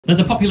There's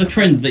a popular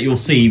trend that you'll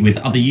see with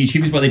other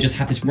YouTubers where they just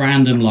have this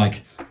random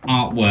like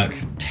artwork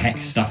tech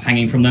stuff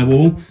hanging from their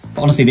wall.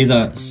 But honestly, these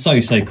are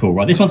so cool,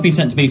 right? This one's been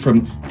sent to me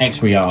from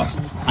X-Ray Arts,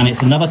 and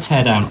it's another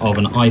teardown of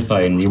an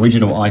iPhone, the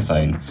original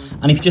iPhone.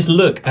 And if you just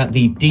look at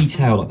the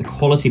detail, like the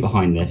quality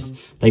behind this,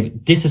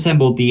 they've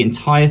disassembled the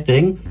entire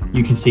thing.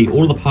 You can see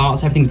all the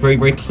parts, everything's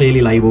very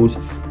clearly labeled.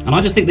 And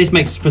I just think this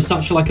makes for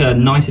such like a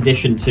nice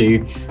addition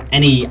to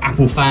any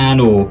Apple fan,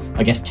 or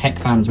I guess tech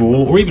fans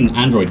wall, or even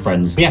Android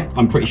friends. Yeah,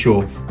 I'm pretty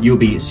sure you'll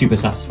be super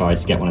satisfied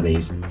to get one of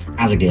these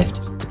as a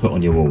gift to put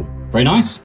on your wall. Very nice.